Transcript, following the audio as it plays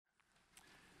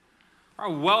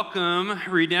Welcome,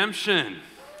 Redemption.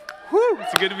 Woo,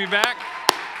 it's good to be back.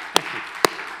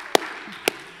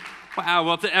 Wow,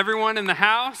 well, to everyone in the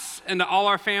house and to all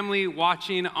our family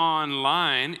watching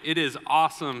online, it is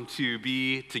awesome to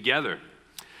be together.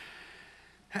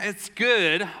 It's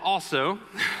good also,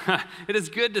 it is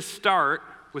good to start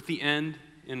with the end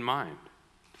in mind.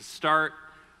 To start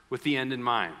with the end in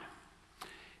mind.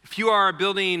 If you are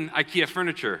building IKEA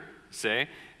furniture, say,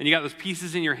 and you got those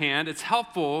pieces in your hand, it's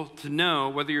helpful to know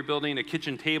whether you're building a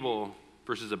kitchen table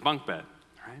versus a bunk bed,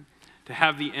 right? To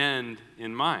have the end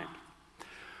in mind.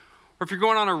 Or if you're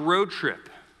going on a road trip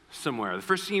somewhere, the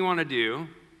first thing you want to do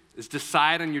is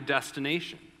decide on your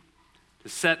destination. To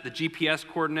set the GPS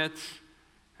coordinates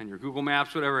and your Google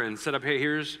Maps, whatever, and set up, hey,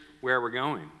 here's where we're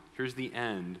going. Here's the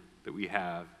end that we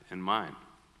have in mind.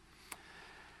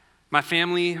 My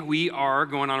family, we are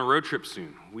going on a road trip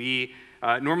soon.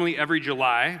 Normally every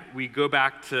July, we go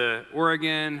back to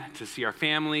Oregon to see our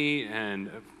family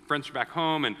and friends are back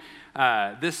home. And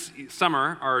this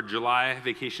summer, our July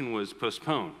vacation was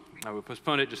postponed. We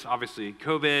postponed it just obviously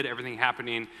COVID, everything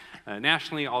happening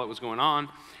nationally, all that was going on.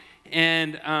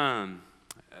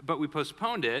 But we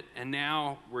postponed it, and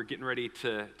now we're getting ready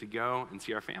to go and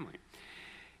see our family.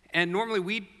 And normally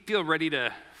we'd feel ready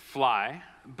to fly,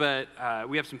 but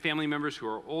we have some family members who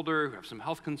are older, who have some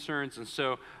health concerns, and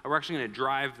so we're actually going to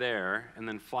drive there and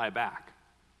then fly back.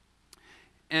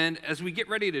 And as we get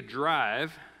ready to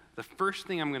drive, the first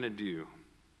thing I'm going to do,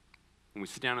 when we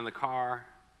sit down in the car,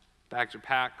 bags are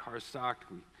packed, car's stocked,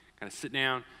 we kind of sit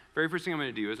down, very first thing I'm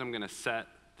going to do is I'm going to set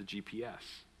the GPS.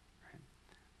 Right?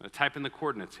 I'm going to type in the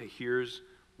coordinates. Hey, here's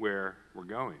where we're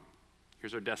going.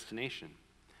 Here's our destination.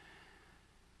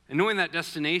 And knowing that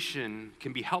destination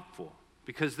can be helpful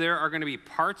because there are going to be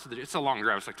parts of it's a long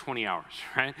drive, it's like 20 hours,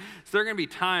 right? So there are going to be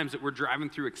times that we're driving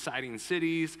through exciting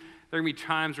cities. There are going to be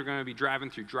times we're going to be driving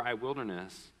through dry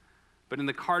wilderness. But in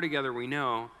the car together, we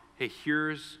know, hey,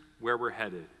 here's where we're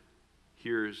headed.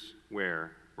 Here's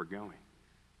where we're going.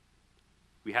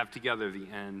 We have together the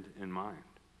end in mind.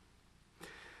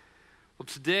 Well,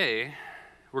 today,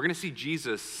 we're going to see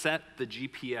Jesus set the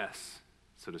GPS,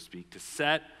 so to speak, to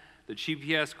set the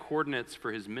GPS coordinates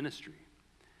for his ministry.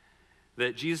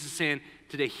 That Jesus is saying,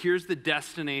 today, here's the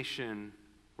destination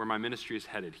where my ministry is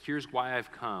headed. Here's why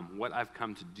I've come, what I've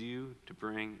come to do, to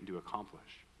bring, and to accomplish.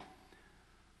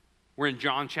 We're in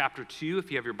John chapter 2,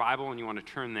 if you have your Bible and you want to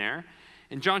turn there.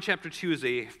 And John chapter 2 is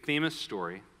a famous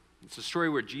story. It's a story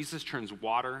where Jesus turns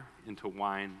water into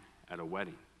wine at a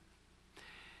wedding.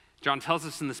 John tells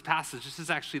us in this passage, this is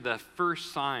actually the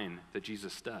first sign that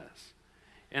Jesus does.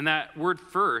 And that word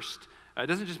first, it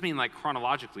doesn't just mean like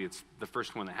chronologically, it's the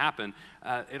first one that happened.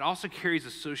 It also carries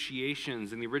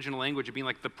associations in the original language of being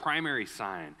like the primary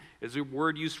sign. It's a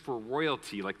word used for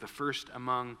royalty, like the first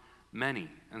among many.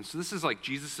 And so this is like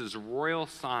Jesus' royal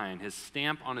sign, his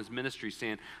stamp on his ministry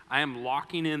saying, I am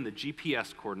locking in the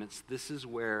GPS coordinates. This is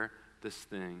where this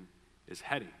thing is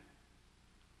heading.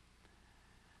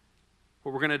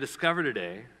 What we're going to discover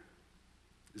today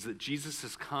is that Jesus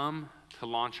has come to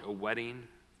launch a wedding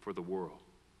for the world,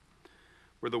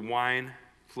 where the wine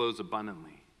flows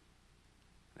abundantly.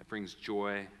 That brings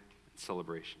joy and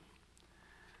celebration.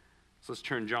 So let's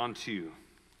turn John 2,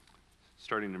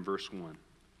 starting in verse 1.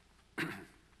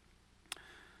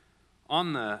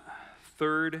 On the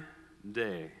third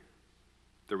day,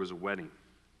 there was a wedding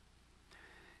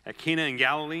at Cana in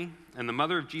Galilee, and the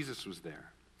mother of Jesus was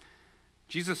there.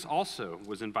 Jesus also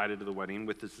was invited to the wedding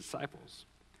with his disciples.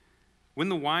 When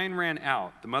the wine ran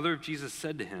out, the mother of Jesus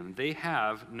said to him, they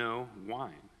have no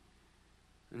wine.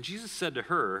 And Jesus said to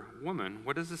her, woman,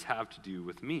 what does this have to do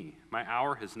with me? My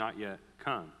hour has not yet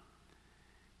come.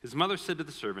 His mother said to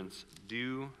the servants,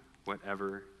 do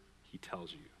whatever he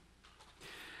tells you.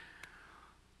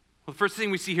 Well, the first thing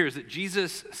we see here is that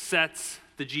Jesus sets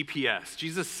the GPS.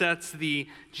 Jesus sets the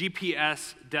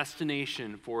GPS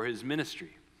destination for his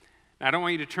ministry. Now, I don't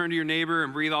want you to turn to your neighbor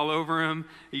and breathe all over him.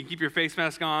 You can keep your face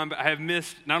mask on, but I have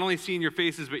missed not only seeing your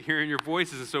faces, but hearing your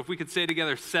voices. And so if we could say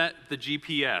together, set the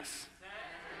GPS.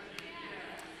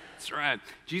 That's right.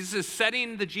 Jesus is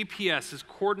setting the GPS, his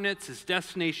coordinates, his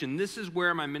destination. This is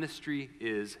where my ministry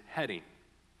is heading.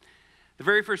 The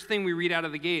very first thing we read out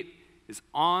of the gate is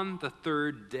on the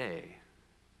third day,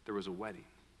 there was a wedding.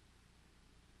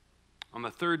 On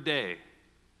the third day,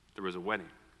 there was a wedding.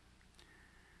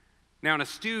 Now, an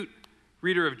astute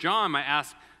reader of John might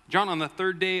ask, John, on the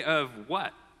third day of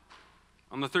what?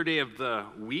 On the third day of the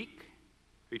week?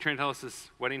 Are you trying to tell us this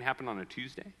wedding happened on a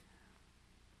Tuesday?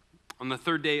 On the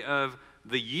third day of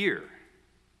the year?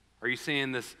 Are you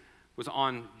saying this was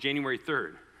on January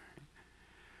 3rd?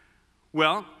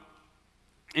 Well,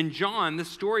 In John, this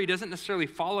story doesn't necessarily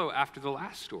follow after the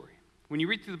last story. When you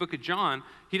read through the book of John,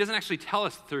 he doesn't actually tell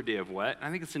us the third day of what, and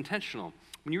I think it's intentional.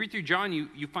 When you read through John,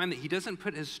 you find that he doesn't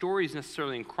put his stories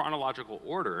necessarily in chronological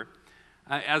order,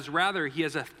 as rather he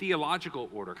has a theological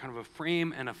order, kind of a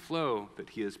frame and a flow that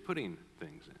he is putting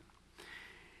things in.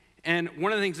 And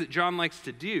one of the things that John likes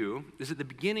to do is at the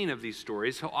beginning of these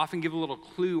stories, he'll often give a little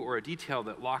clue or a detail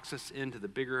that locks us into the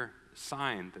bigger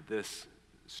sign that this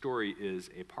story is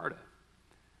a part of.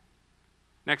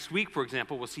 Next week, for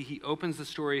example, we'll see he opens the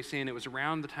story saying it was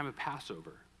around the time of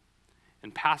Passover.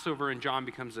 And Passover in John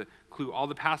becomes a clue. All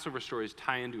the Passover stories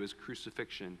tie into his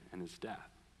crucifixion and his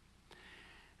death.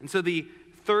 And so the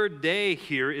third day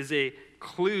here is a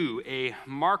clue, a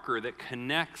marker that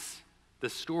connects the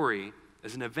story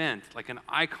as an event, like an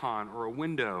icon or a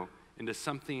window into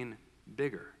something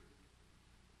bigger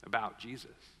about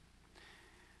Jesus.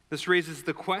 This raises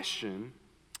the question,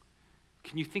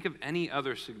 can you think of any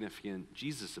other significant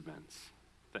Jesus events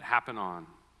that happen on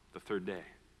the third day?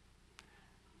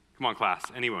 Come on, class,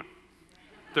 anyone?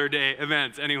 Third day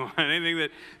events, anyone? Anything that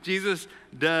Jesus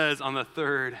does on the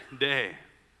third day?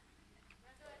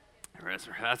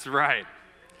 That's right.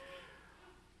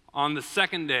 On the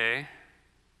second day,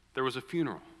 there was a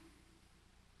funeral.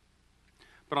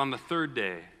 But on the third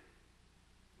day,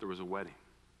 there was a wedding.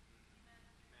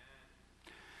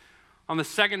 On the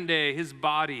second day, his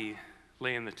body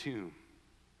lay in the tomb.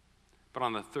 But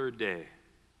on the third day,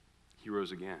 he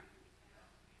rose again.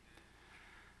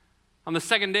 On the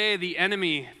second day, the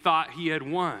enemy thought he had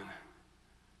won.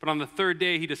 But on the third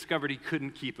day, he discovered he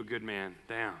couldn't keep a good man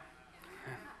down.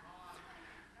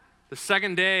 The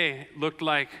second day looked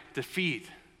like defeat.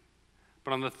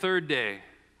 But on the third day,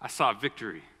 I saw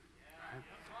victory.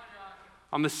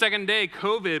 On the second day,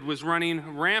 COVID was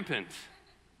running rampant.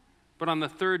 But on the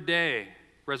third day,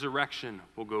 resurrection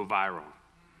will go viral.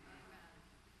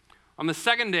 On the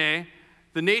second day,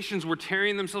 the nations were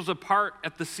tearing themselves apart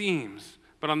at the seams.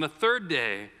 But on the third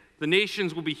day, the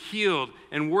nations will be healed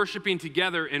and worshiping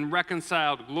together in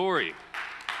reconciled glory.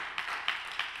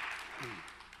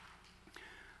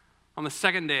 On the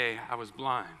second day, I was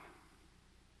blind.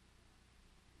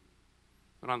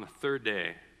 But on the third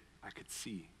day, I could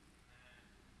see.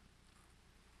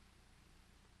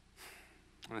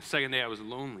 On the second day, I was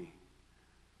lonely.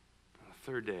 On the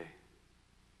third day,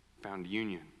 I found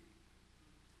union.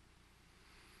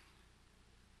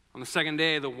 On the second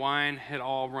day, the wine had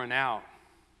all run out,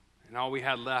 and all we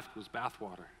had left was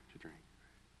bathwater to drink.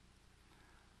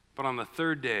 But on the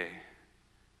third day,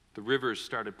 the rivers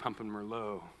started pumping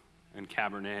Merlot and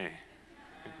Cabernet.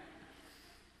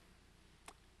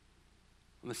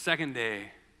 On the second day,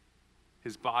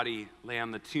 his body lay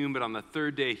on the tomb, but on the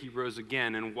third day, he rose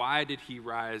again. And why did he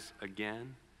rise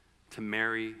again? To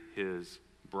marry his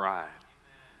bride.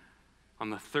 On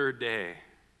the third day,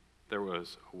 there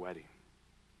was a wedding.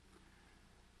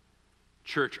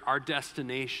 Church, our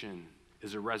destination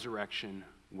is a resurrection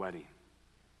wedding.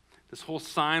 This whole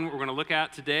sign, what we're going to look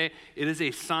at today, it is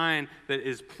a sign that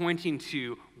is pointing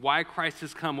to why Christ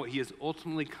has come, what he has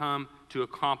ultimately come to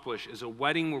accomplish is a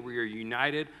wedding where we are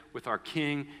united with our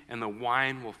King, and the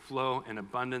wine will flow in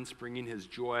abundance, bringing his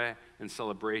joy and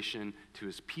celebration to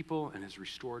his people and his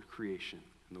restored creation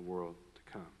in the world to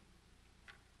come.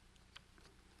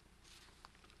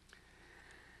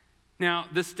 Now,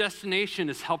 this destination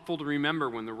is helpful to remember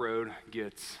when the road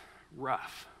gets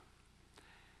rough.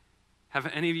 Have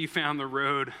any of you found the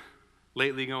road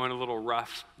lately going a little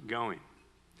rough going?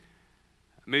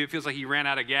 Maybe it feels like you ran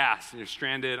out of gas and you're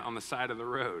stranded on the side of the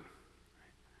road.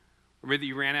 Or maybe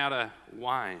you ran out of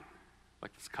wine,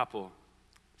 like this couple,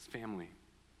 this family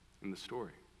in the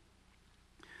story.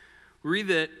 We read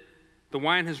that the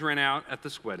wine has run out at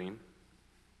this wedding,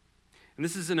 and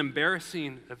this is an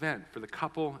embarrassing event for the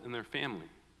couple and their family.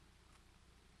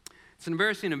 It's an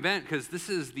embarrassing event because this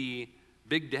is the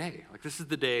big day. Like, this is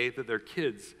the day that their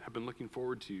kids have been looking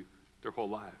forward to their whole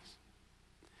lives.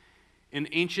 In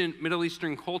ancient Middle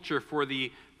Eastern culture, for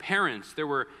the parents, there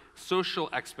were social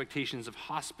expectations of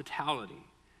hospitality.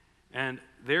 And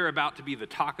they're about to be the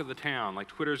talk of the town. Like,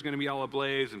 Twitter's going to be all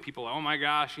ablaze, and people are, oh my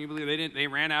gosh, can you believe they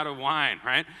ran out of wine,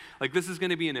 right? Like, this is going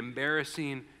to be an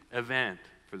embarrassing event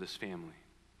for this family.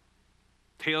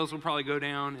 Tales will probably go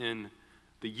down in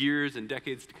the years and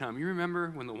decades to come. You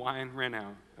remember when the wine ran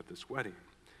out at this wedding?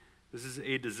 This is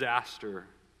a disaster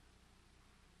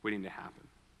waiting to happen.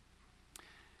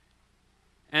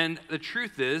 And the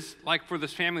truth is, like for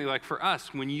this family, like for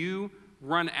us, when you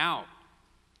run out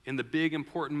in the big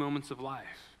important moments of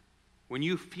life, when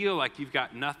you feel like you've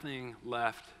got nothing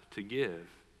left to give,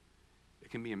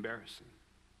 it can be embarrassing.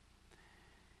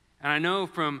 And I know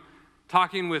from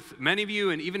talking with many of you,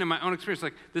 and even in my own experience,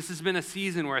 like this has been a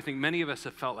season where I think many of us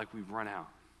have felt like we've run out.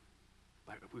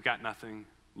 Like we've got nothing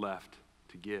left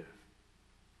to give.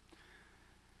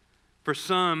 For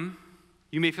some,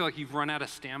 you may feel like you've run out of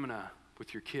stamina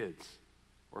with your kids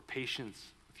or patience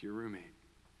with your roommate.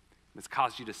 And it's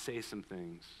caused you to say some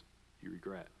things you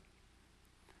regret.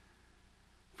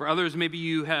 For others, maybe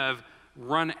you have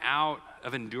run out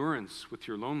of endurance with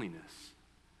your loneliness.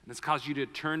 And it's caused you to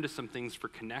turn to some things for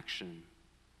connection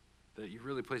that you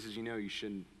really places you know you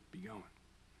shouldn't be going.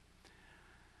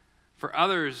 For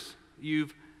others,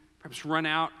 you've perhaps run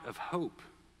out of hope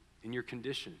in your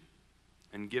condition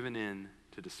and given in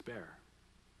to despair.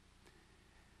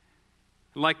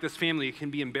 Like this family, it can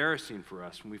be embarrassing for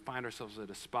us when we find ourselves at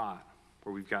a spot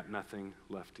where we've got nothing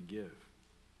left to give.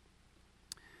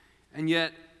 And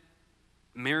yet,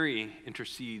 Mary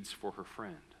intercedes for her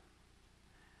friend.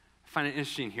 I find it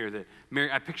interesting here that Mary,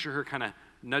 I picture her kind of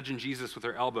nudging Jesus with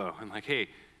her elbow and like, hey,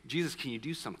 Jesus, can you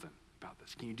do something about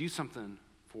this? Can you do something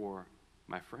for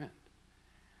my friend?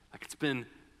 Like it's been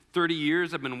 30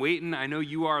 years I've been waiting. I know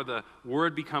you are the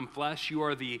Word become flesh. You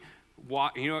are the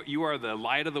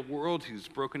light of the world who's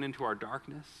broken into our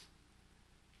darkness.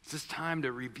 It's this time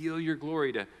to reveal your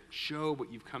glory, to show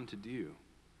what you've come to do.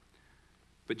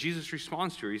 But Jesus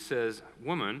responds to her. He says,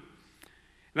 woman,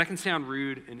 and that can sound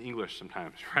rude in English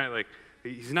sometimes, right? Like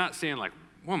he's not saying like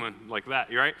woman like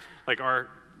that, right? Like our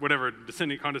whatever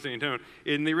condescending tone.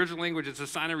 In the original language, it's a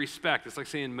sign of respect. It's like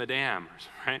saying madame,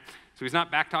 right? So he's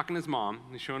not back-talking his mom.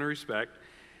 He's showing her respect.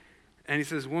 And he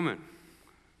says, woman,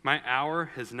 my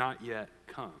hour has not yet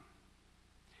come.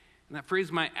 And that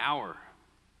phrase, my hour,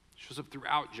 shows up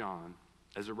throughout John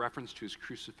as a reference to his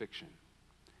crucifixion.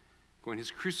 Going,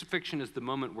 his crucifixion is the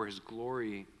moment where his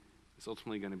glory is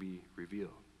ultimately going to be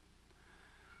revealed.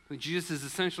 What Jesus is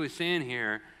essentially saying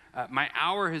here, my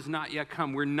hour has not yet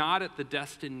come. We're not at the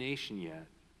destination yet,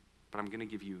 but I'm going to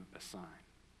give you a sign.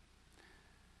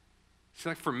 See,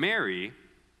 like for Mary,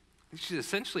 she's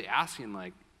essentially asking,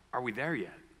 like, are we there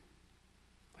yet?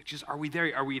 Like, just are we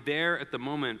there? Are we there at the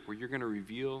moment where you're going to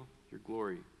reveal your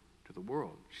glory to the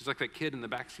world? She's like that kid in the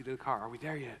backseat of the car. Are we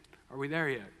there yet? Are we there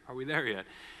yet? Are we there yet?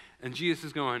 And Jesus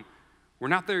is going, we're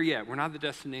not there yet. We're not at the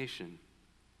destination,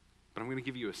 but I'm going to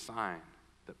give you a sign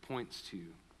that points to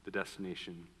the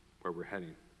destination where we're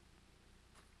heading.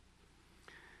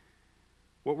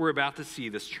 What we're about to see,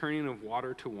 this turning of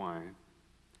water to wine,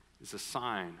 is a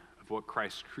sign of what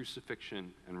Christ's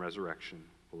crucifixion and resurrection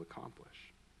will accomplish.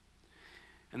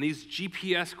 And these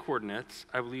GPS coordinates,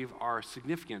 I believe, are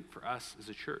significant for us as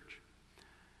a church.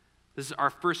 This is our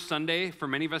first Sunday for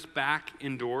many of us back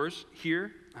indoors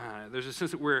here. There's a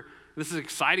sense that this is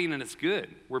exciting and it's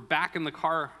good. We're back in the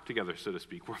car together, so to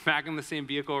speak. We're back in the same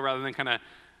vehicle rather than kind of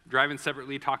driving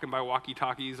separately, talking by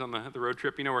walkie-talkies on the road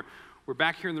trip. You know, we're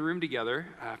back here in the room together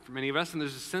for many of us, and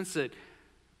there's a sense that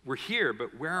we're here,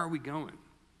 but where are we going?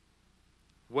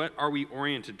 What are we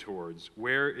oriented towards?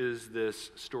 Where is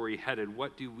this story headed?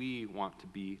 What do we want to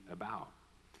be about?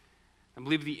 I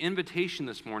believe the invitation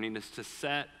this morning is to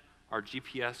set our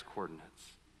GPS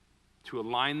coordinates, to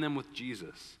align them with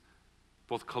Jesus,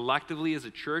 both collectively as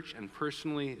a church and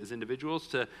personally as individuals,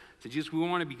 to Jesus, we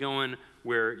want to be going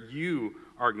where you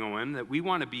are going, that we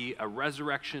want to be a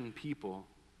resurrection people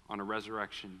on a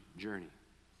resurrection journey.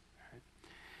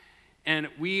 And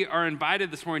we are invited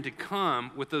this morning to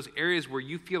come with those areas where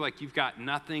you feel like you've got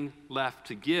nothing left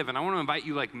to give. And I want to invite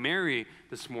you, like Mary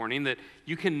this morning, that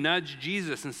you can nudge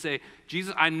Jesus and say,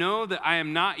 Jesus, I know that I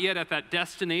am not yet at that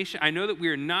destination. I know that we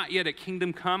are not yet at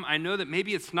kingdom come. I know that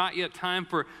maybe it's not yet time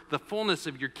for the fullness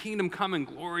of your kingdom come in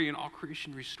glory and all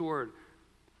creation restored.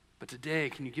 But today,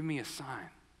 can you give me a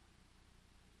sign?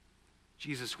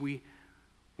 Jesus, we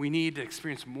need to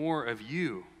experience more of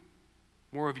you,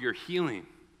 more of your healing,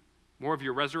 more of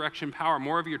your resurrection power,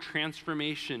 more of your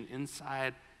transformation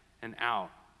inside and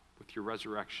out with your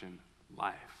resurrection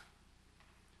life.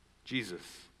 Jesus,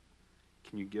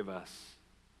 can you give us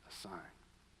a sign?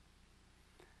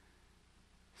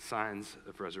 Signs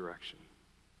of resurrection.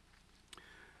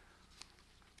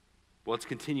 Well, let's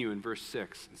continue in verse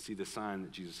 6 and see the sign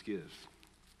that Jesus gives.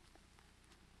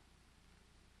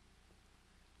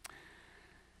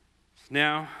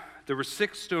 Now, there were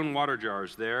 6 stone water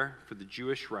jars there for the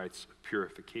Jewish rites of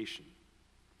purification,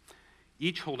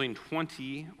 each holding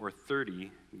 20 or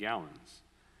 30 gallons.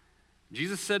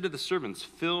 Jesus said to the servants,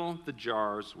 fill the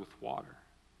jars with water.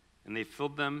 And they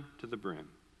filled them to the brim.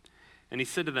 And he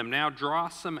said to them, now draw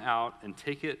some out and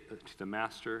take it to the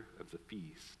master of the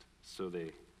feast. So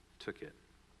they took it.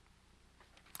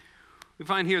 We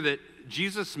find here that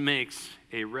Jesus makes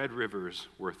a Red River's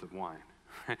worth of wine.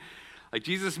 Like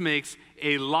Jesus makes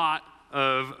a lot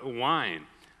of wine,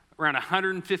 around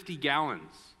 150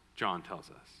 gallons, John tells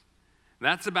us.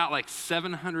 That's about like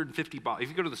 750 bottles. If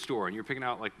you go to the store and you're picking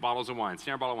out like bottles of wine,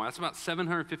 standard bottle of wine, that's about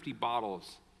 750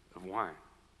 bottles of wine.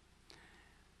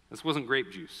 This wasn't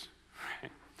grape juice.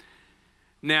 Right?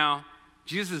 Now,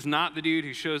 Jesus is not the dude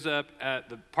who shows up at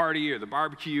the party or the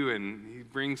barbecue and he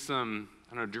brings some,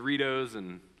 Doritos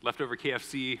and leftover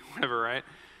KFC, whatever, right?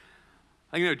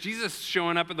 Jesus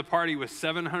showing up at the party with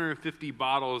 750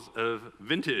 bottles of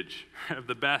vintage, of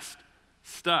the best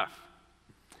stuff.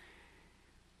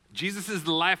 Jesus is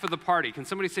the life of the party. Can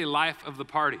somebody say life of the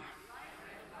party?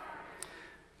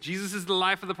 Jesus is the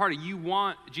life of the party. You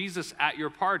want Jesus at your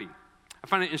party. I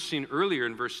find it interesting earlier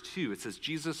in verse 2, it says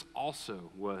Jesus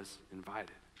also was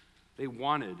invited. They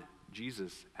wanted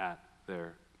Jesus at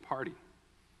their party.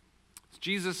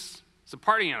 Jesus is a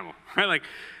party animal, right?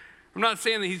 I'm not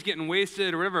saying that he's getting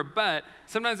wasted or whatever, but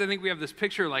sometimes I think we have this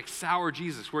picture like sour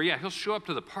Jesus where, he'll show up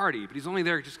to the party, but he's only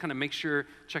there just kind of make sure,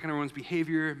 checking everyone's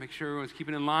behavior, make sure everyone's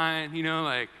keeping in line,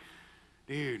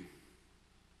 dude,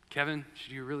 Kevin,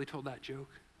 should you really told that joke?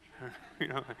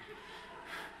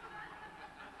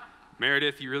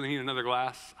 Meredith, you really need another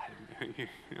glass?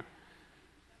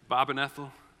 Bob and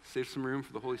Ethel, save some room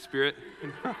for the Holy Spirit.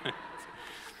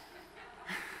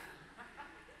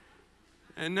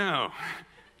 And no,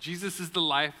 Jesus is the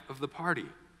life of the party.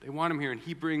 They want him here, and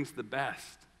he brings the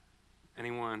best.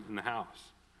 Anyone in the house.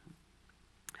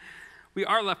 We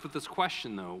are left with this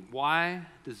question, though. Why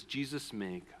does Jesus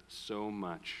make so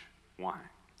much wine?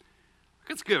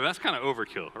 That's good. That's kind of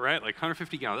overkill, right? Like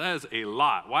 150 gallons. That is a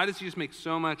lot. Why does Jesus make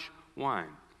so much wine?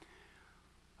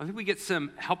 I think we get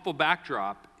some helpful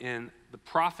backdrop in the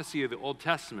prophecy of the Old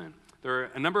Testament. There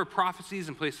are a number of prophecies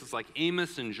in places like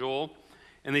Amos and Joel,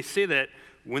 and they say that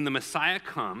when the Messiah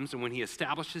comes and when he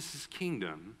establishes his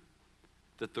kingdom,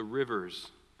 that the rivers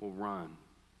will run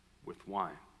with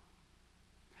wine.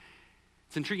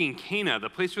 It's intriguing. Cana,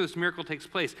 the place where this miracle takes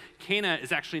place, Cana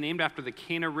is actually named after the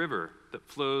Cana River that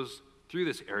flows through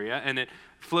this area, and it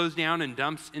flows down and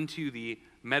dumps into the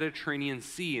Mediterranean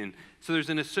Sea. And so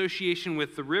there's an association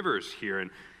with the rivers here.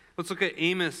 And let's look at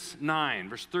Amos 9,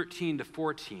 verse 13 to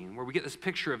 14, where we get this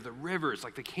picture of the rivers,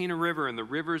 like the Cana River and the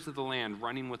rivers of the land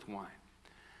running with wine.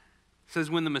 It says,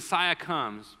 when the Messiah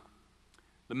comes,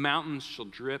 the mountains shall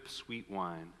drip sweet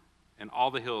wine, and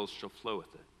all the hills shall flow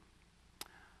with it.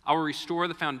 I will restore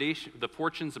the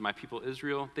fortunes of my people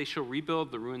Israel. They shall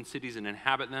rebuild the ruined cities and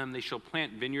inhabit them. They shall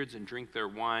plant vineyards and drink their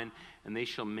wine, and they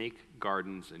shall make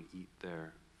gardens and eat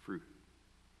their fruit.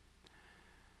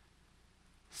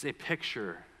 It's a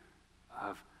picture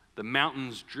of the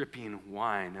mountains dripping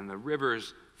wine and the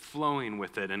rivers flowing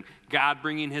with it, and God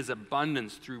bringing his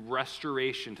abundance through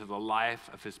restoration to the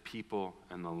life of his people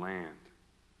and the land.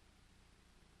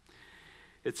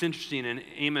 It's interesting, in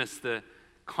Amos, the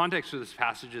context of this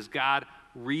passage is God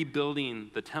rebuilding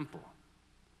the temple.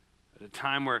 At a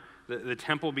time where the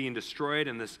temple being destroyed,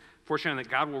 and this foreshadowing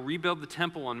that God will rebuild the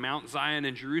temple on Mount Zion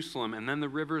in Jerusalem, and then the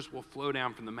rivers will flow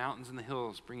down from the mountains and the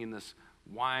hills, bringing this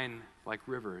wine like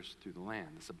rivers through the land,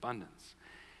 this abundance.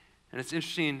 And it's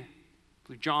interesting,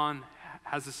 John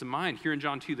has this in mind. Here in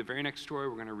John 2, the very next story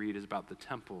we're going to read is about the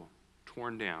temple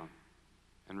torn down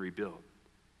and rebuilt.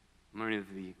 I'm learning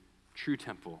that the true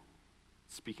temple,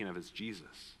 speaking of, is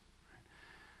Jesus.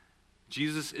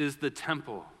 Jesus is the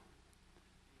temple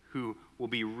who will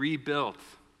be rebuilt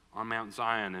on Mount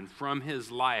Zion, and from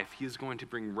his life, he is going to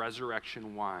bring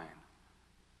resurrection wine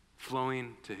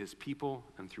flowing to his people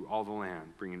and through all the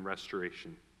land, bringing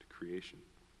restoration to creation.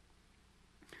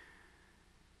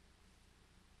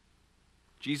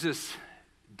 Jesus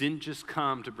didn't just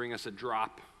come to bring us a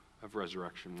drop of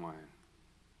resurrection wine.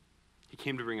 He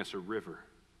came to bring us a river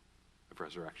of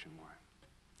resurrection wine.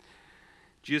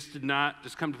 Jesus did not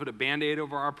just come to put a Band-Aid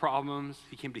over our problems.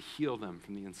 He came to heal them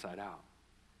from the inside out.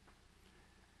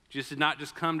 Jesus did not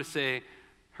just come to say,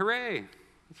 hooray,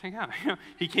 let's hang out.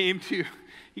 He came to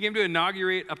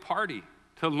inaugurate a party,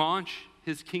 to launch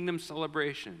his kingdom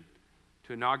celebration,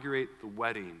 to inaugurate the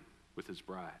wedding with his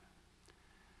bride.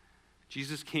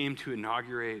 Jesus came to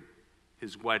inaugurate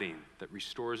his wedding that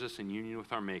restores us in union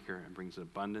with our Maker and brings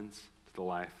abundance to the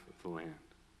life of the land.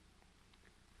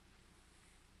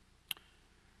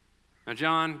 Now,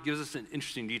 John gives us an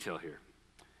interesting detail here.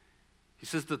 He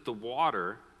says that the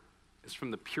water is from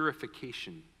the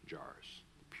purification jars.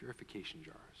 The purification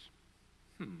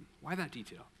jars. Why that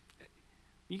detail?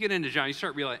 You get into John, you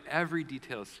start realizing every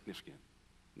detail is significant.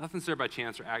 Nothing's there by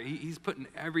chance or accident. He's putting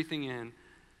everything in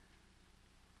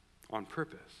on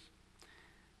purpose.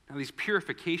 Now, these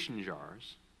purification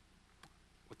jars,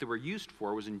 what they were used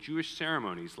for was in Jewish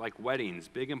ceremonies like weddings,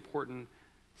 big important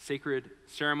sacred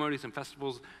ceremonies and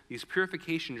festivals, these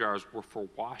purification jars were for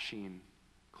washing,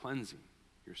 cleansing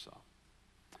yourself.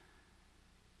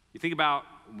 You think about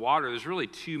water, there's really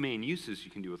two main uses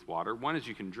you can do with water. One is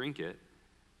you can drink it,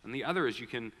 and the other is you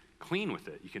can clean with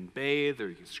it. You can bathe or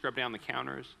you can scrub down the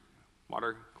counters.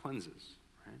 Water cleanses,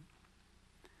 right?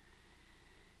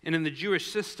 And in the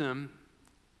Jewish system,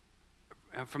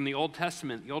 from the Old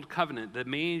Testament, the Old Covenant, the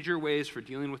major ways for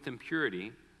dealing with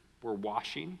impurity were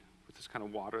washing, with this kind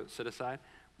of water that's set aside,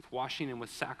 with washing and with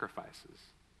sacrifices.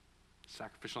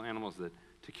 Sacrificial animals that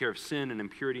took care of sin and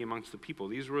impurity amongst the people.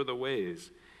 These were the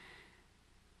ways.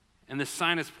 And this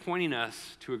sign is pointing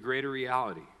us to a greater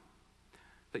reality,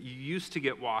 that you used to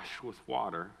get washed with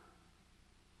water,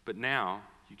 but now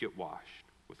you get washed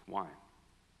with wine.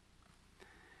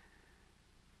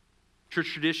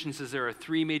 Church tradition says there are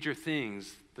three major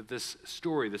things that this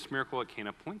story, this miracle at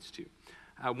Cana, points to.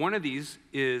 One of these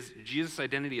is Jesus'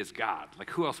 identity as God. Like,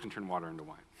 who else can turn water into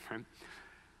wine, right?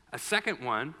 A second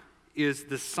one is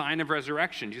the sign of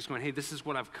resurrection. Jesus going, hey, this is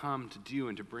what I've come to do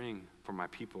and to bring for my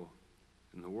people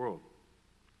in the world.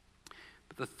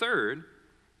 But the third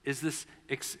is this,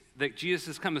 that Jesus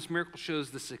has come. This miracle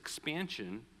shows this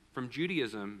expansion from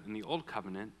Judaism in the Old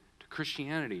Covenant to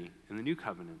Christianity in the New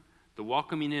Covenant, the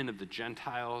welcoming in of the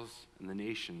Gentiles and the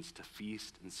nations to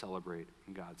feast and celebrate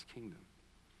in God's kingdom.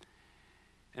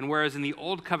 And whereas in the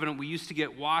Old Covenant people used to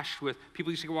get washed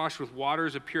with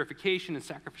waters of purification and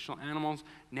sacrificial animals,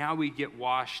 now we get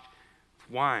washed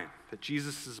with wine, that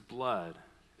Jesus' blood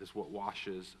is what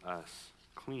washes us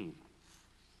clean.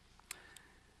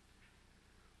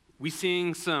 We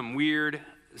sing some weird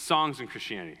songs in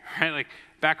Christianity, right? Like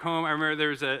back home, I remember there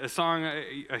was a song,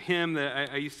 a hymn that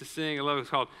I used to sing. I love it. It's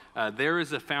called "There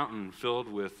Is a Fountain Filled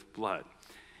with Blood."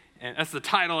 And that's the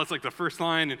title. It's like the first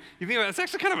line. And you think about it, it's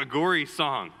actually kind of a gory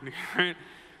song, right?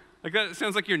 Like that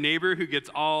sounds like your neighbor who gets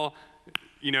all,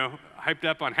 hyped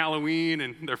up on Halloween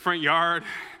and their front yard.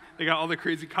 They got all the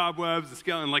crazy cobwebs, the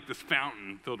skeleton, like this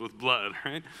fountain filled with blood,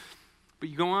 right? But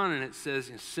you go on and it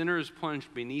says, sinners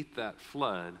plunged beneath that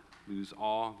flood lose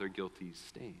all their guilty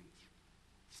stains.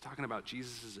 It's talking about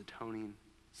Jesus' atoning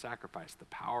sacrifice, the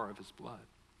power of his blood.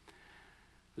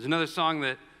 There's another song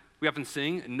that we often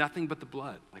sing, nothing but the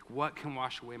blood. Like, what can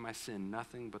wash away my sin?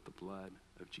 Nothing but the blood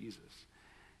of Jesus.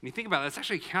 And you think about it, that's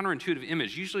actually a counterintuitive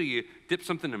image. Usually you dip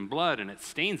something in blood and it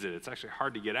stains it. It's actually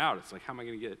hard to get out. It's like, how am I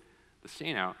going to get the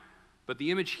stain out? But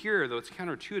the image here, though it's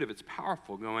counterintuitive, it's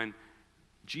powerful, going,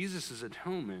 Jesus'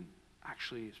 atonement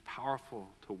actually is powerful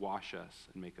to wash us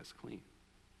and make us clean.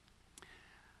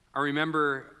 I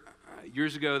remember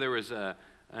years ago there was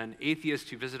an atheist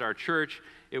who visited our church.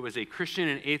 It was a Christian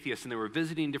and atheist, and they were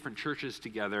visiting different churches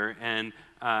together, and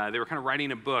they were kind of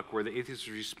writing a book where the atheist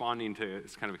was responding to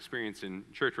this kind of experience in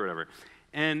church or whatever.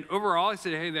 And overall, I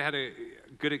said, hey,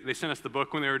 they sent us the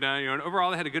book when they were done, and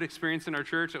overall they had a good experience in our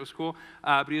church. That was cool.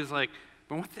 But he was like,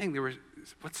 but one thing,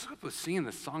 what's up with singing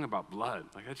this song about blood?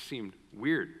 Like, that just seemed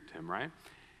weird to him, right?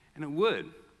 And it would.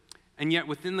 And yet,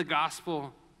 within the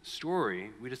gospel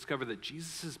story, we discover that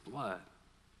Jesus' blood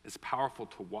is powerful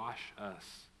to wash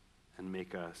us and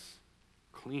make us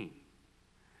clean.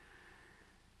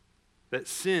 That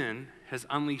sin has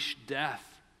unleashed death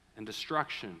and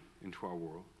destruction into our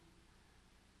world.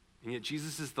 And yet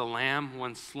Jesus is the Lamb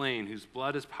once slain, whose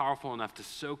blood is powerful enough to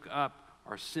soak up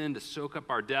our sin, to soak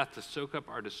up our death, to soak up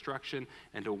our destruction,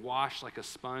 and to wash like a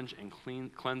sponge and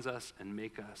cleanse us and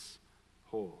make us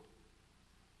whole.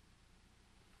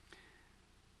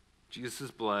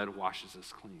 Jesus' blood washes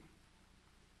us clean.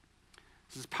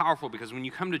 This is powerful because when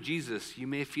you come to Jesus, you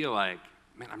may feel like,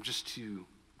 man, I'm just too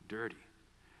dirty.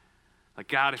 Like,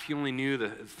 God, if you only knew the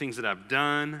things that I've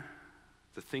done,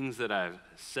 the things that I've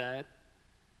said.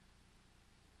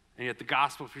 And yet the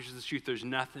gospel preaches the truth. There's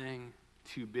nothing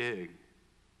too big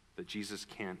that Jesus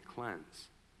can't cleanse.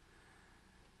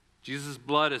 Jesus'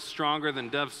 blood is stronger than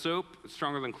Dove soap. It's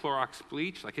stronger than Clorox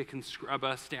bleach. Like, it can scrub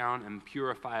us down and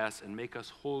purify us and make us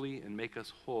holy and make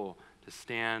us whole to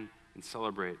stand and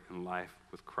celebrate in life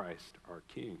with Christ, our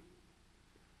King.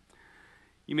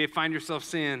 You may find yourself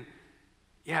saying,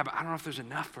 yeah, but I don't know if there's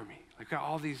enough for me. Like, I've got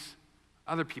all these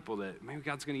other people that maybe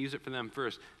God's going to use it for them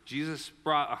first. Jesus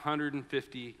brought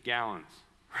 150 gallons,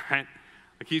 right?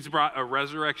 Like, he's brought a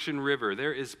resurrection river.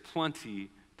 There is plenty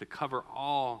to cover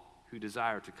all who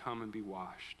desire to come and be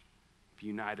washed, be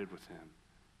united with him,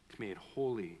 to be made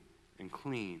holy and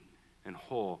clean and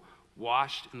whole,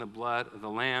 washed in the blood of the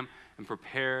Lamb and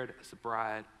prepared as a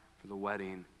bride for the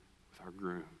wedding with our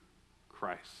groom,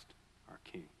 Christ, our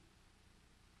King.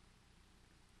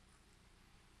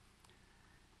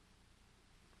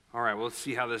 All right, well, let's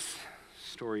see how this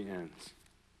story ends.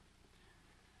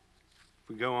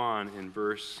 we go on in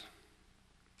verse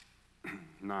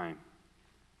 9. It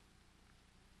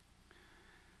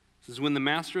says, when the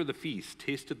master of the feast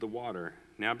tasted the water,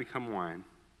 now become wine,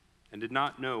 and did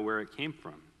not know where it came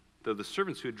from, though the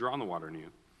servants who had drawn the water knew,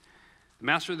 the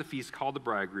master of the feast called the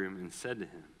bridegroom and said to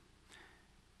him,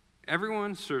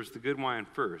 everyone serves the good wine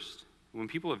first, and when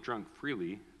people have drunk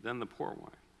freely, then the poor wine.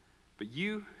 But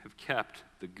you have kept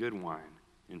the good wine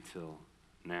until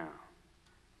now.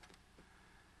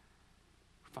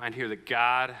 We find here that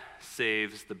God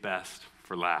saves the best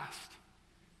for last.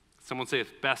 Someone say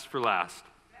it's best for last.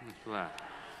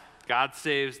 God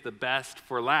saves the best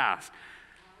for last.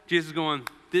 Jesus is going,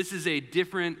 this is a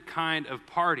different kind of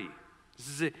party. This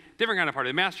is a different kind of party.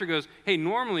 The master goes, hey,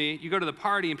 normally you go to the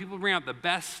party and people bring out the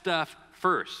best stuff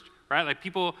first, right? Like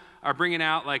people are bringing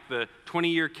out like the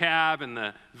 20-year cab and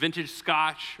the vintage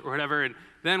scotch or whatever. And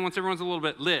then once everyone's a little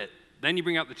bit lit, then you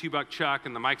bring out the $2 chuck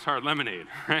and the Mike's Hard Lemonade,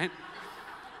 right?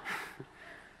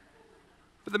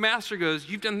 But the master goes,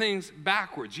 you've done things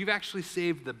backwards. You've actually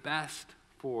saved the best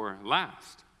for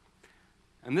last.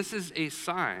 And this is a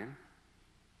sign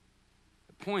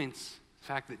that points to the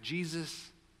fact that Jesus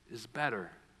is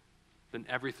better than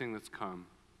everything that's come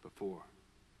before.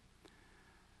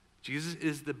 Jesus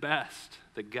is the best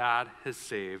that God has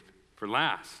saved for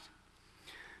last.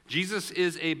 Jesus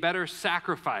is a better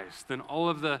sacrifice than all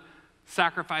of the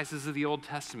sacrifices of the Old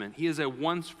Testament. He is a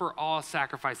once-for-all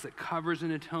sacrifice that covers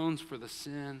and atones for the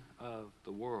sin of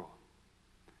the world.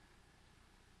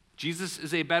 Jesus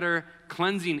is a better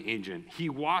cleansing agent. He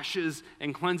washes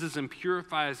and cleanses and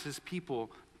purifies his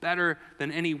people better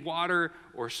than any water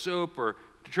or soap or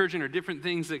detergent or different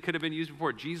things that could have been used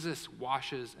before. Jesus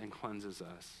washes and cleanses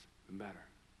us better.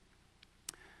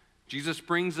 Jesus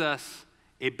brings us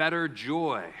a better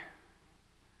joy,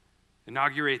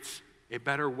 inaugurates a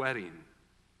better wedding,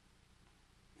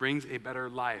 brings a better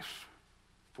life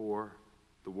for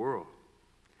the world.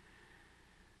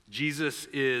 Jesus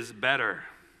is better.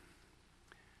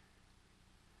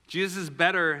 Jesus is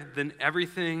better than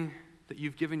everything that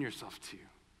you've given yourself to.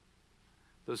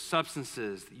 Those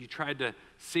substances that you tried to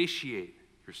satiate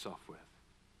yourself with.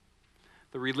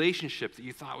 The relationship that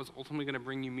you thought was ultimately going to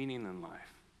bring you meaning in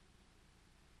life.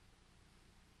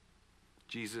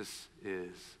 Jesus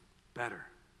is better.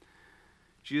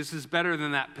 Jesus is better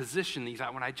than that position that you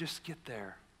thought, when I just get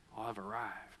there, I'll have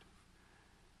arrived.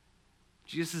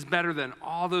 Jesus is better than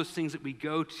all those things that we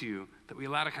go to, that we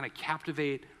allow to kind of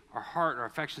captivate our heart, our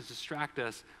affections, distract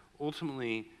us.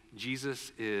 Ultimately,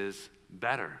 Jesus is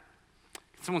better.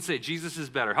 Can someone say, Jesus is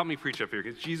better? Help me preach up here,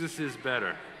 because Jesus is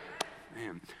better.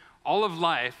 Man, all of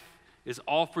life is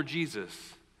all for Jesus,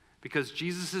 because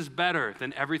Jesus is better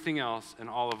than everything else in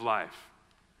all of life.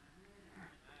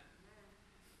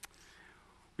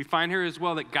 We find here as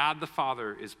well that God the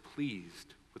Father is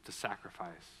pleased with the sacrifice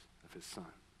of his Son.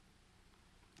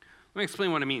 Let me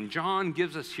explain what I mean. John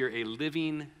gives us here a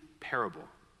living parable.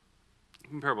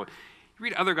 You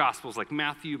read other Gospels like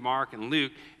Matthew, Mark, and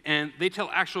Luke, and they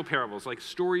tell actual parables, like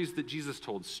stories that Jesus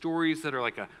told, stories that are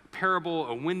like a parable,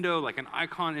 a window, like an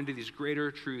icon into these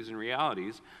greater truths and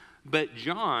realities. But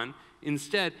John,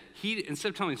 instead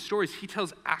of telling stories, he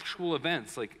tells actual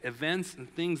events, like events and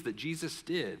things that Jesus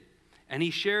did. And he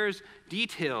shares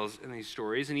details in these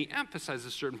stories, and he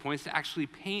emphasizes certain points to actually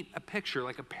paint a picture,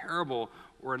 like a parable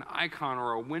or an icon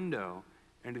or a window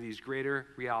into these greater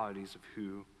realities of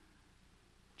who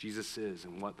Jesus is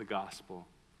and what the gospel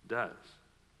does.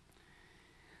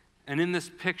 And in this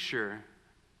picture,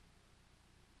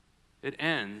 it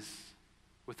ends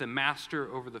with a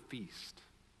master over the feast,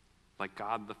 like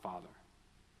God the Father,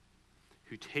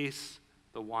 who tastes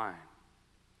the wine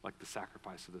like the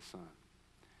sacrifice of the Son,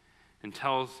 and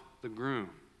tells the groom,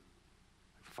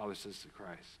 like the Father says to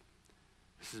Christ,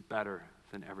 this is better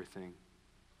than everything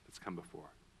that's come before.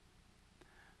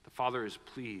 The Father is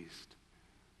pleased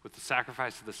with the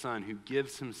sacrifice of the Son, who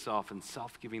gives himself in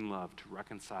self-giving love to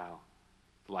reconcile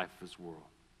the life of his world,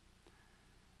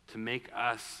 to make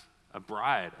us a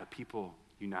bride, a people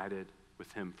united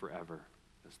with him forever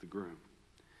as the groom,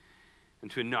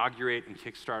 and to inaugurate and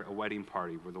kickstart a wedding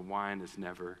party where the wine is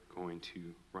never going to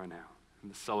run out,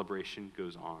 and the celebration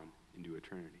goes on into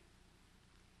eternity.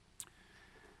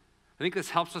 I think this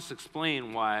helps us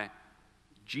explain why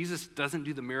Jesus doesn't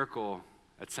do the miracle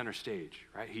at center stage,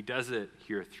 right? He does it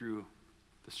here through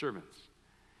the servants.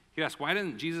 You ask, why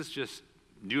didn't Jesus just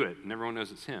do it and everyone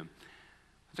knows it's him?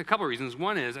 There's a couple of reasons.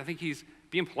 One is, I think he's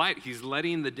being polite. He's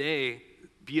letting the day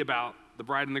be about the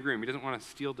bride and the groom. He doesn't want to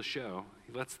steal the show.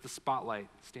 He lets the spotlight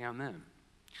stay on them.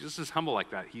 Jesus is humble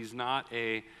like that. He's not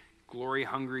a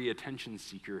glory-hungry attention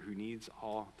seeker who needs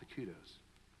all the kudos.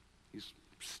 He's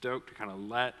stoked to kind of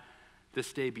let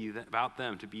this day be about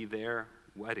them, to be their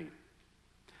wedding.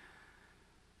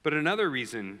 But another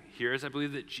reason here is I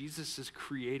believe that Jesus is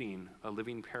creating a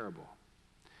living parable.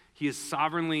 He is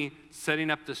sovereignly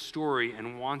setting up the story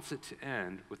and wants it to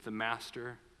end with the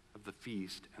master of the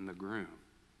feast and the groom,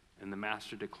 and the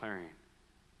master declaring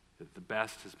that the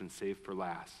best has been saved for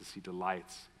last as he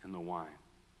delights in the wine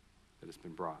that has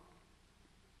been brought.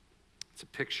 It's a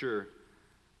picture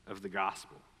of the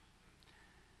gospel.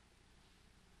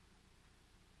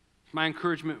 My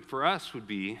encouragement for us would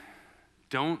be,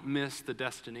 don't miss the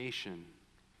destination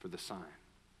for the sign.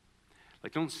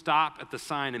 Like, don't stop at the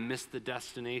sign and miss the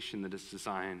destination that it's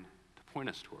designed to point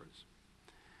us towards.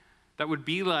 That would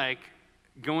be like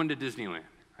going to Disneyland.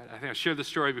 Right? I think I shared this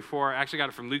story before. I actually got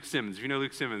it from Luke Simmons. If you know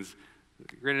Luke Simmons,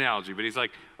 great analogy. But he's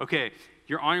like, okay,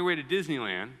 you're on your way to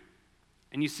Disneyland,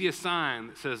 and you see a sign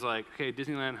that says, like, okay,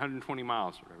 Disneyland, 120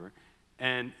 miles or whatever.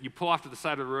 And you pull off to the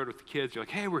side of the road with the kids. You're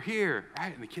like, hey, we're here,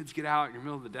 right? And the kids get out in the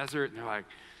middle of the desert, and they're like,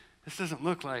 this doesn't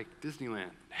look like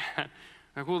Disneyland.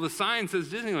 Like, well, the sign says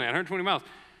Disneyland, 120 miles.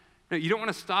 No, you don't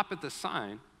want to stop at the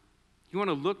sign. You want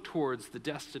to look towards the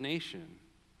destination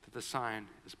that the sign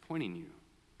is pointing you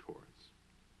towards.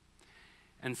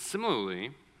 And similarly,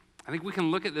 I think we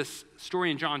can look at this story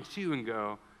in John 2 and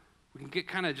go, we can get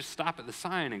kind of just stop at the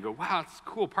sign and go, wow, it's a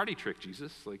cool party trick,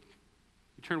 Jesus. Like,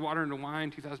 you turned water into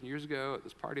wine 2,000 years ago at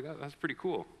this party. That's pretty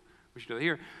cool. We should do that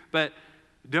here. But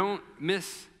don't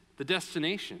miss the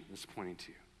destination it's pointing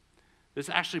to. It's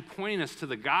actually pointing us to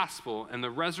the gospel and the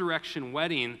resurrection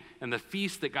wedding and the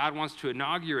feast that God wants to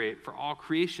inaugurate for all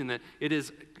creation, that it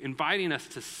is inviting us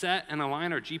to set and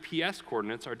align our GPS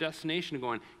coordinates, our destination,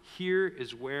 going, here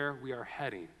is where we are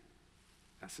heading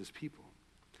as his people.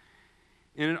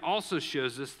 And it also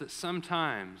shows us that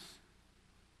sometimes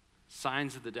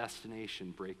signs of the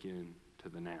destination break into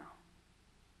the now.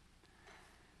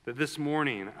 That this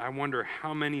morning, I wonder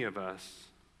how many of us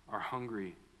are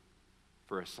hungry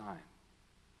for a sign.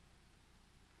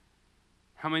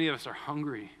 How many of us are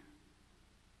hungry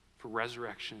for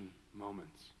resurrection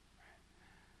moments?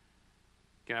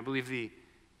 Again, I believe the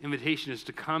invitation is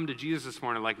to come to Jesus this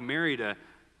morning, like Mary, to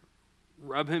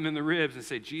rub him in the ribs and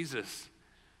say, Jesus,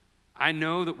 I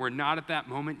know that we're not at that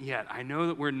moment yet. I know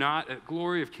that we're not at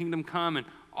glory of kingdom come and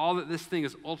all that this thing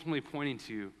is ultimately pointing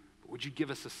to, but would you give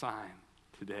us a sign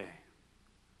today?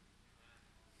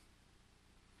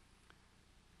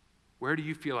 Where do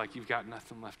you feel like you've got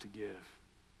nothing left to give?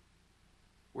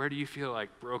 Where do you feel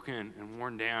like broken and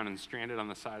worn down and stranded on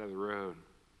the side of the road?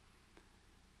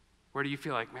 Where do you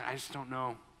feel like, man, I just don't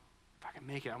know if I can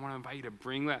make it? I want to invite you to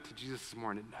bring that to Jesus this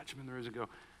morning, nudge him in the ribs and go,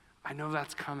 I know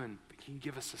that's coming, but can you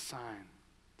give us a sign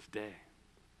today?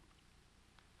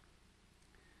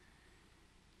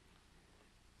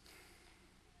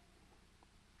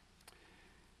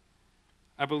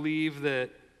 I believe that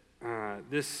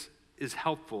this is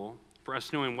helpful for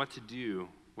us knowing what to do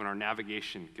when our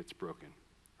navigation gets broken.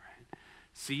 Right?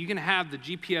 So you can have the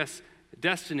GPS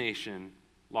destination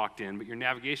locked in, but your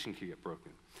navigation can get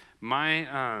broken.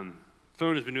 My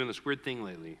phone has been doing this weird thing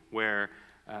lately where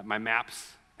my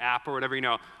Maps app or whatever,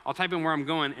 I'll type in where I'm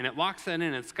going, and it locks that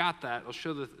in. It's got that. It'll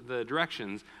show the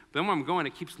directions. But then when I'm going,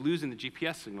 it keeps losing the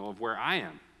GPS signal of where I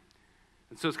am.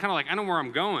 And so it's kind of like, I know where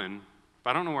I'm going,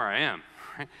 but I don't know where I am.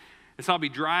 Right? And so I'll be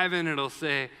driving, and it'll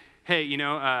say, hey,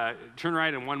 turn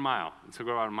right in 1 mile. And so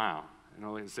go about a mile. And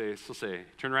I'll still say,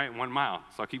 turn right in 1 mile.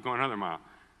 So I'll keep going another mile.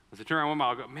 As I turn right 1 mile,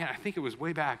 I'll go, man, I think it was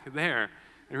way back there.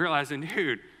 And realizing,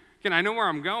 dude, again, I know where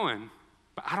I'm going,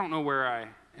 but I don't know where I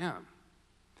am.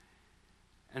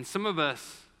 And some of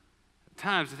us, at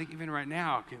times, I think even right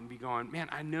now, can be going, man,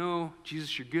 I know,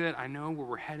 Jesus, you're good. I know where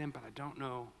we're heading, but I don't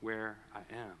know where I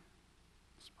am.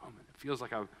 This moment, it feels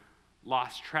like I've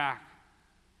lost track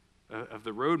of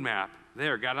the roadmap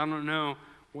there. God, I don't know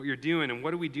what you're doing, and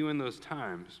what do we do in those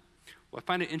times? Well, I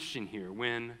find it interesting here.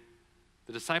 When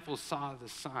the disciples saw the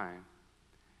sign,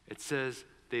 it says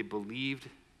they believed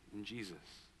in Jesus.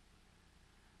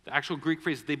 The actual Greek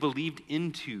phrase, they believed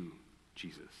into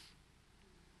Jesus.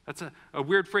 That's a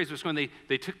weird phrase. It's when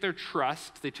they took their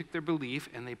trust, they took their belief,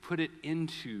 and they put it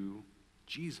into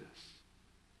Jesus.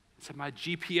 It said, my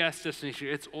GPS destination,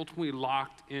 it's ultimately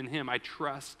locked in him. I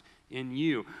trust in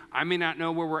you. I may not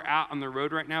know where we're at on the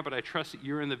road right now, but I trust that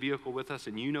you're in the vehicle with us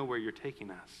and you know where you're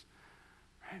taking us.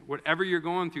 Right? Whatever you're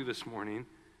going through this morning,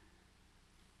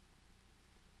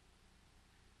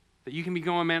 that you can be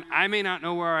going, man, I may not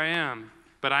know where I am,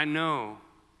 but I know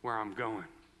where I'm going.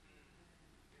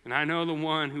 And I know the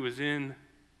one who is in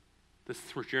this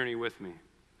journey with me.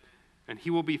 And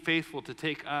he will be faithful to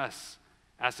take us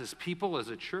as his people, as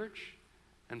a church,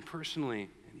 and personally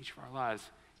in each of our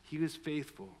lives. He is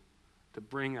faithful to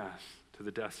bring us to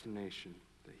the destination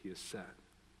that he has set.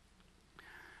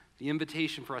 The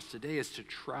invitation for us today is to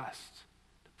trust,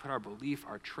 to put our belief,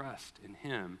 our trust in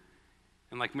him.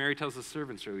 And like Mary tells the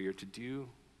servants earlier, to do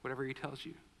whatever he tells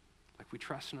you. Like we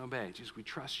trust and obey. Jesus, we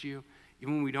trust you.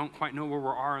 Even when we don't quite know where we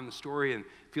are in the story and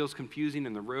it feels confusing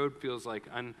and the road feels like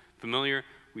unfamiliar,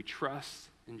 we trust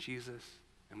in Jesus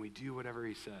and we do whatever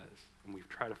he says. And we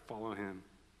try to follow him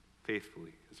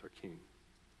faithfully as our King.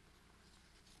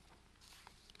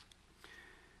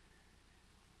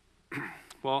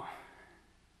 Well,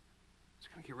 I'm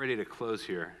just going to get ready to close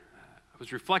here. I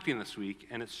was reflecting this week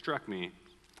and it struck me.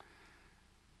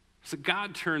 So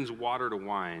God turns water to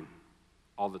wine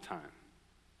all the time.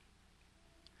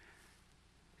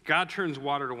 God turns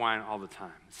water to wine all the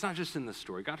time. It's not just in this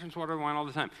story. God turns water to wine all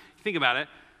the time. You think about it,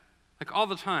 like all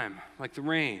the time, like the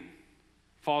rain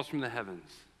falls from the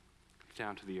heavens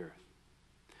down to the earth.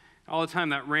 All the time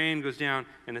that rain goes down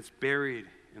and it's buried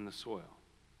in the soil.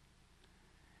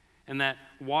 And that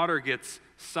water gets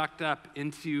sucked up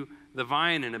into the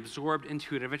vine and absorbed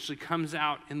into it and eventually comes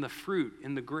out in the fruit,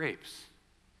 in the grapes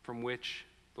from which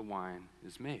the wine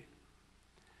is made.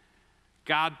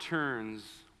 God turns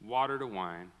water to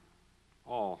wine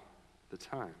all the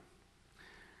time.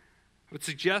 I would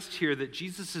suggest here that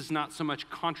Jesus is not so much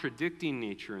contradicting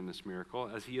nature in this miracle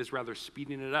as he is rather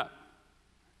speeding it up.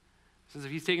 Since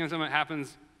if he's taking something that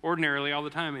happens ordinarily all the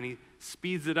time and he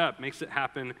speeds it up, makes it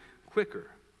happen quicker.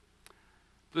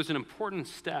 There's an important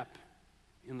step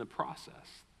in the process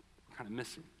we're kind of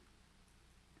missing.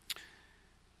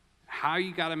 How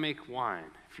you got to make wine,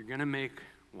 if you're going to make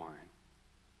wine.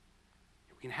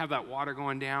 We can have that water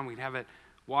going down. We can have it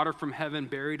water from heaven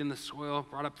buried in the soil,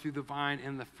 brought up through the vine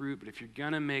and the fruit. But if you're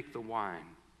going to make the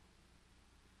wine,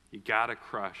 you got to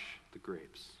crush the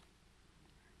grapes.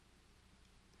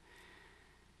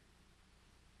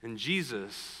 And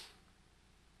Jesus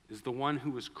is the one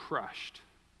who was crushed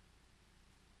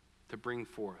to bring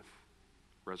forth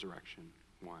resurrection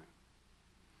wine.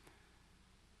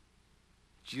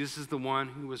 Jesus is the one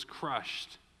who was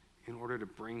crushed in order to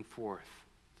bring forth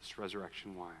this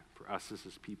resurrection wine for us as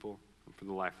his people and for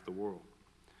the life of the world.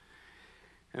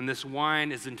 And this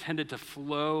wine is intended to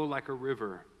flow like a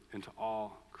river into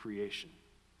all creation.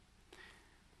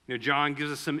 You know, John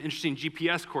gives us some interesting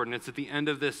GPS coordinates at the end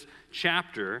of this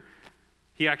chapter.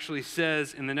 He actually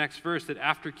says in the next verse that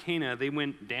after Cana, they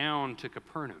went down to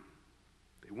Capernaum.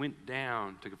 They went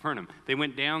down to Capernaum. They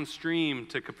went downstream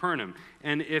to Capernaum.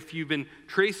 And if you've been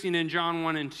tracing in John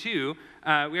 1 and 2,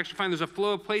 we actually find there's a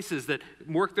flow of places that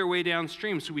work their way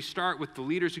downstream. So we start with the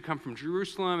leaders who come from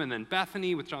Jerusalem and then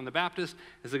Bethany with John the Baptist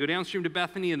as they go downstream to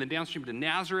Bethany and then downstream to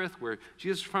Nazareth where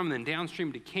Jesus is from, and then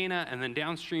downstream to Cana and then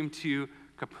downstream to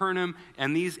Capernaum.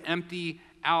 And these empty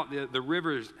out, the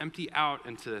rivers empty out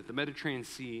into the Mediterranean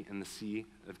Sea and the Sea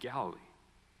of Galilee.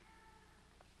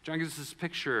 John gives us this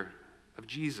picture of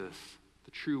Jesus,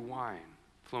 the true wine,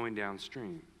 flowing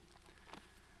downstream.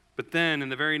 But then in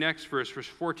the very next verse, verse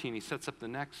 14, he sets up the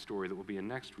next story that will be in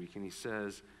next week, and he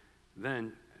says,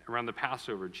 then around the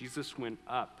Passover, Jesus went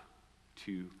up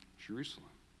to Jerusalem.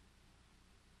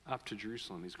 Up to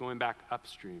Jerusalem. He's going back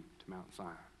upstream to Mount Zion.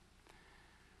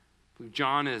 I believe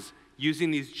John is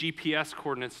using these GPS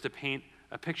coordinates to paint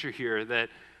a picture here that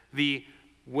the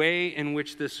way in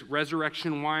which this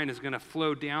resurrection wine is going to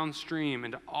flow downstream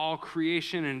into all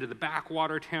creation, into the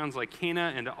backwater towns like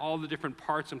Cana, and to all the different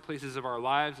parts and places of our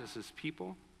lives as his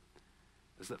people,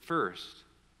 is that first,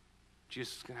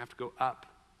 Jesus is going to have to go up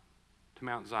to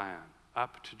Mount Zion,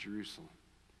 up to Jerusalem,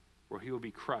 where he will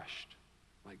be crushed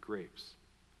like grapes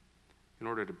in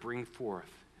order to bring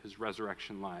forth his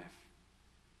resurrection life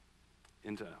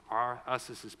into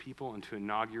us as his people and to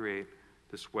inaugurate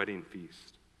this wedding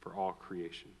feast for all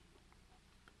creation.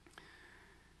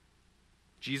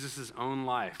 Jesus' own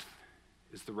life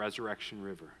is the resurrection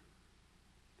river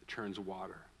that turns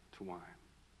water to wine.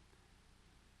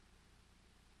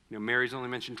 You know, Mary's only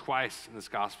mentioned twice in this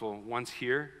gospel, once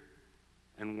here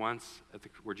and once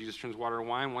where Jesus turns water to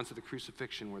wine, once at the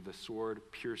crucifixion where the sword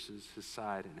pierces his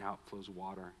side and out flows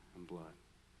water and blood.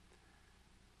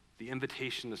 The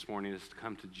invitation this morning is to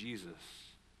come to Jesus,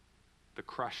 the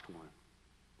crushed one,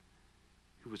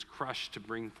 who was crushed to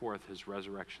bring forth his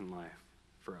resurrection life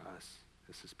for us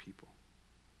as his people.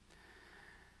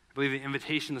 I believe the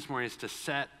invitation this morning is to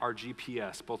set our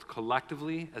GPS, both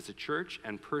collectively as a church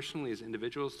and personally as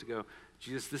individuals, to go,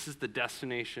 Jesus, this is the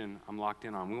destination I'm locked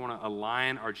in on. We want to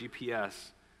align our GPS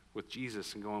with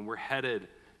Jesus and going, we're headed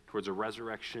towards a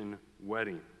resurrection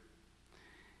wedding.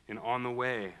 And on the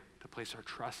way, to place our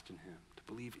trust in him, to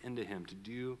believe into him, to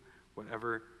do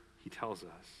whatever he tells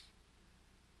us.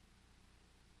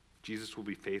 Jesus will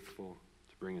be faithful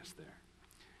to bring us there.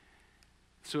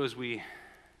 So as we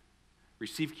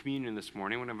receive communion this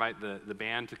morning, I want to invite the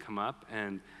band to come up,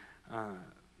 and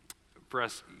for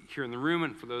us here in the room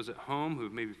and for those at home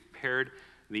who've maybe prepared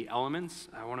the elements,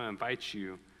 I want to invite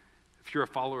you, if you're a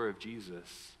follower of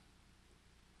Jesus,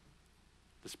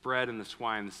 this bread and this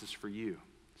wine, this is for you.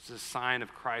 This is a sign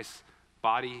of Christ's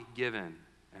body given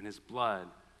and his blood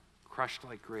crushed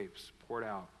like grapes poured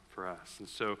out for us. And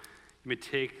so you may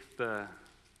take the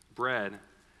bread,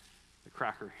 the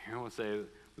cracker, I want to say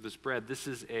with this bread, this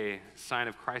is a sign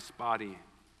of Christ's body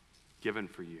given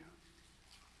for you.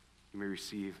 You may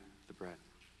receive the bread.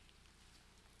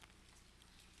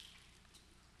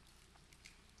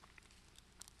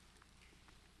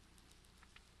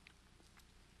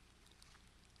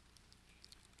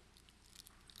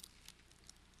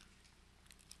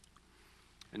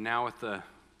 And now with the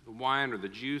wine or the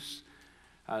juice,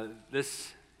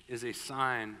 this is a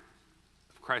sign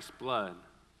of Christ's blood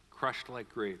crushed like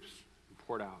grapes and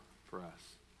poured out for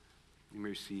us. You may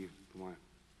receive the wine.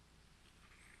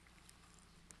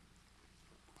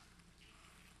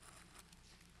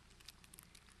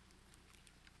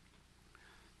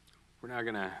 We're now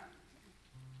going to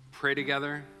pray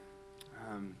together.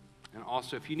 And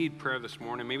also, if you need prayer this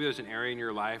morning, maybe there's an area in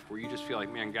your life where you just feel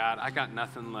like, man, God, I got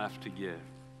nothing left to give.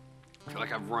 I feel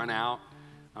like I've run out.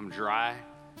 I'm dry.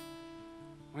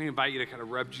 I'm going to invite you to kind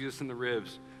of rub Jesus in the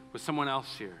ribs with someone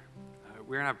else here.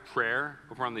 We're going to have prayer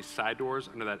over on these side doors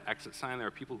under that exit sign. There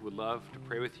are people who would love to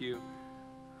pray with you.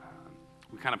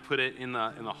 We kind of put it in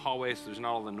the hallway so there's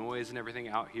not all the noise and everything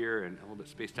out here and a little bit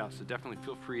spaced out. So definitely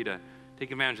feel free to take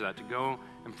advantage of that, to go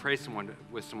and pray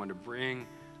with someone, to bring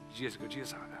Jesus. Go,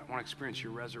 Jesus, I want to experience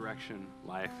your resurrection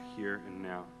life here and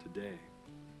now today.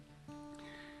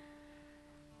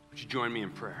 Would you join me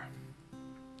in prayer?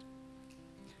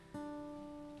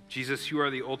 Jesus, you are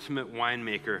the ultimate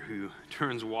winemaker who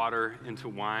turns water into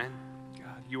wine.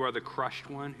 God, you are the crushed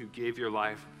one who gave your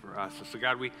life for us. So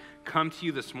God, we come to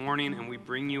you this morning and we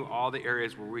bring you all the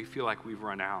areas where we feel like we've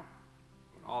run out,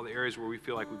 all the areas where we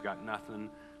feel like we've got nothing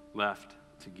left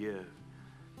to give.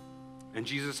 And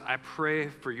Jesus, I pray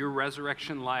for your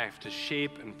resurrection life to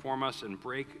shape and form us and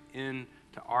break into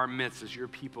our midst as your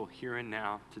people here and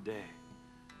now today.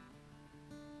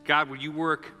 God, would you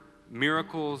work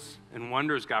miracles and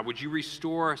wonders, God? Would you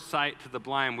restore sight to the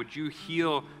blind? Would you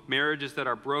heal marriages that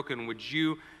are broken? Would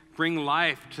you bring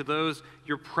life to those,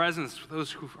 your presence,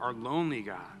 those who are lonely,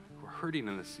 God, who are hurting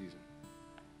in this season?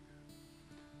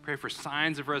 Pray for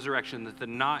signs of resurrection, that the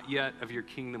not yet of your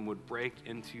kingdom would break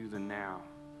into the now.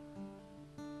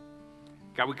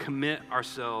 God, we commit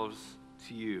ourselves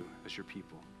to you as your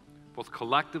people, both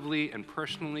collectively and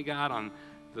personally, God, on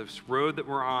this road that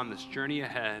we're on, this journey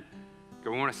ahead.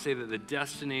 God, we want to say that the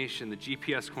destination, the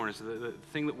GPS coordinates, the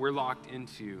thing that we're locked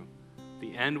into,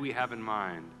 the end we have in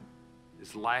mind,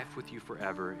 is life with you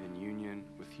forever in union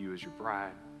with you as your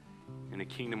bride, in a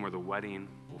kingdom where the wedding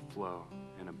will flow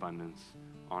in abundance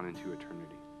on into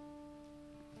eternity.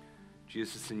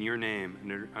 Jesus, it's in your name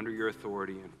and under your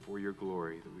authority and for your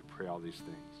glory that we pray all these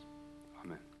things.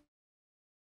 Amen.